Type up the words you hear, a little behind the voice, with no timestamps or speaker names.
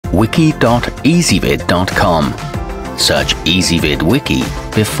wiki.ezvid.com. Search Ezvid Wiki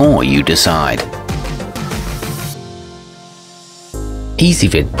before you decide.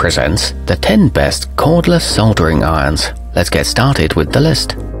 Ezvid presents the 10 best cordless soldering irons. Let's get started with the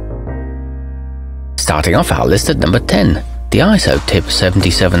list. Starting off our list at number 10. The ISO Tip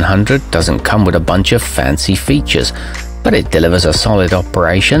 7700 doesn't come with a bunch of fancy features, but it delivers a solid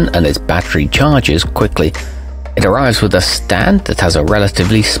operation and its battery charges quickly. It arrives with a stand that has a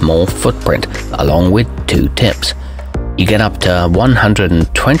relatively small footprint, along with 2 tips. You get up to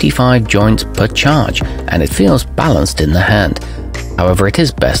 125 joints per charge, and it feels balanced in the hand. However, it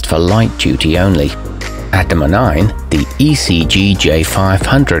is best for light duty only. At number 9, the ECG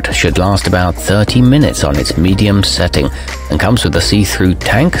J500 should last about 30 minutes on its medium setting, and comes with a see-through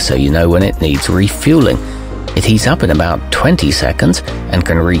tank so you know when it needs refueling. It heats up in about 20 seconds and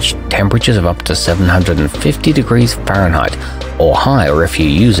can reach temperatures of up to 750 degrees Fahrenheit, or higher if you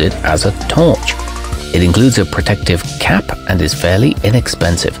use it as a torch. It includes a protective cap and is fairly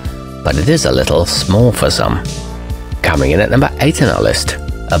inexpensive, but it is a little small for some. Coming in at number 8 on our list.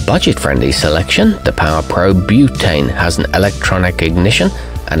 A budget-friendly selection, the Pro Butane has an electronic ignition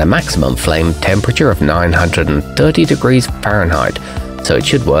and a maximum flame temperature of 930 degrees Fahrenheit, so it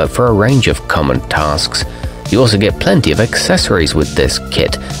should work for a range of common tasks. You also get plenty of accessories with this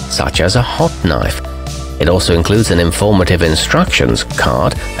kit, such as a hot knife. It also includes an informative instructions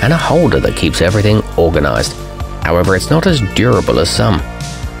card and a holder that keeps everything organized. However, it's not as durable as some.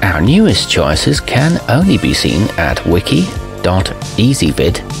 Our newest choices can only be seen at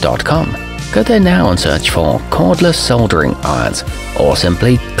wiki.ezvid.com. Go there now and search for cordless soldering irons, or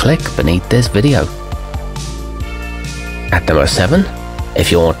simply click beneath this video. At number 7,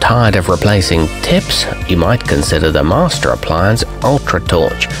 if you're tired of replacing tips, you might consider the Master Appliance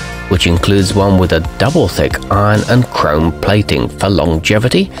ultratorch, which includes one with a double-thick iron and chrome plating for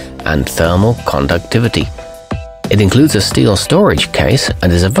longevity and thermal conductivity. It includes a steel storage case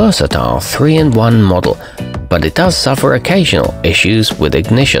and is a versatile 3-in-1 model, but it does suffer occasional issues with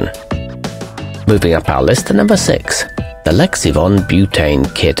ignition. Moving up our list to number 6. The Lexan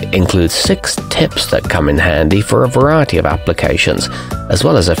Butane Kit includes 6 tips that come in handy for a variety of applications, as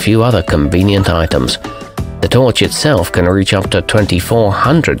well as a few other convenient items. The torch itself can reach up to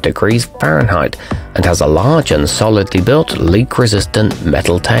 2400 degrees Fahrenheit and has a large and solidly built leak-resistant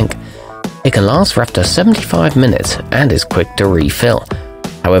metal tank. It can last for up to 75 minutes and is quick to refill.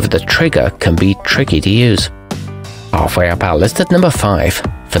 However, the trigger can be tricky to use. Halfway up our list at number 5.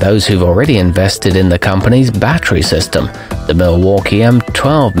 For those who've already invested in the company's battery system, the Milwaukee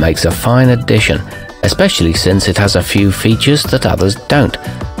M12 makes a fine addition, especially since it has a few features that others don't,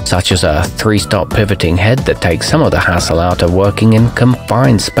 such as a 3-stop pivoting head that takes some of the hassle out of working in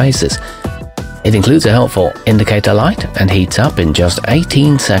confined spaces. It includes a helpful indicator light and heats up in just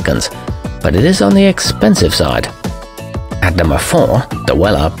 18 seconds, but it is on the expensive side. At number 4, the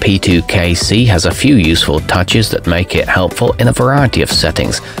Wela P2KC has a few useful touches that make it helpful in a variety of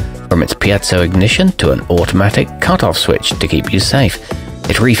settings, from its piezo ignition to an automatic cutoff switch to keep you safe.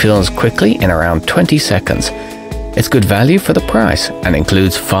 It refills quickly in around 20 seconds. It's good value for the price and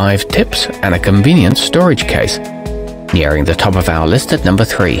includes 5 tips and a convenient storage case. Nearing the top of our list at number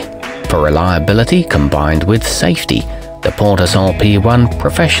 3. For reliability combined with safety, the portasol P1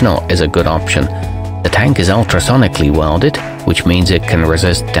 Professional is a good option. The tank is ultrasonically welded, which means it can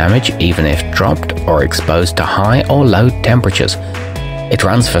resist damage even if dropped or exposed to high or low temperatures. It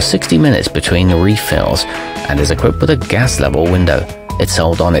runs for 60 minutes between refills and is equipped with a gas level window. It's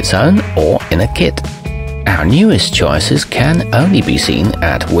sold on its own or in a kit. Our newest choices can only be seen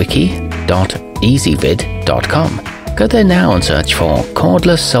at wiki.ezvid.com. Go there now and search for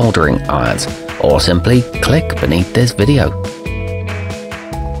cordless soldering irons, or simply click beneath this video.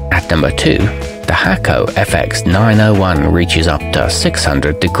 At number 2, the HAKKO FX901 reaches up to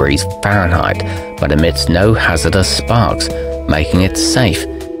 600 degrees Fahrenheit, but emits no hazardous sparks, making it safe.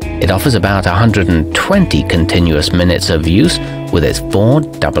 It offers about 120 continuous minutes of use with its 4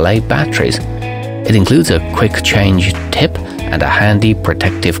 AA batteries. It includes a quick change tip and a handy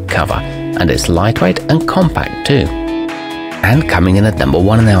protective cover, and it's lightweight and compact too. And coming in at number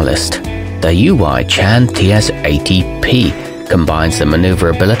 1 on our list, the uichan TS80P combines the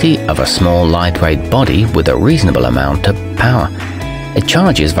maneuverability of a small lightweight body with a reasonable amount of power. It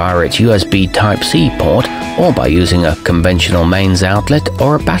charges via its USB Type-C port or by using a conventional mains outlet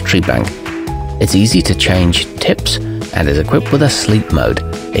or a battery bank. It's easy to change tips and is equipped with a sleep mode.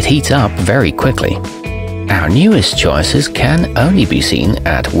 It heats up very quickly. Our newest choices can only be seen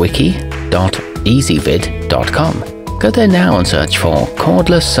at wiki.ezvid.com. Go there now and search for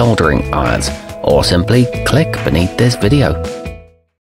cordless soldering irons, or simply click beneath this video.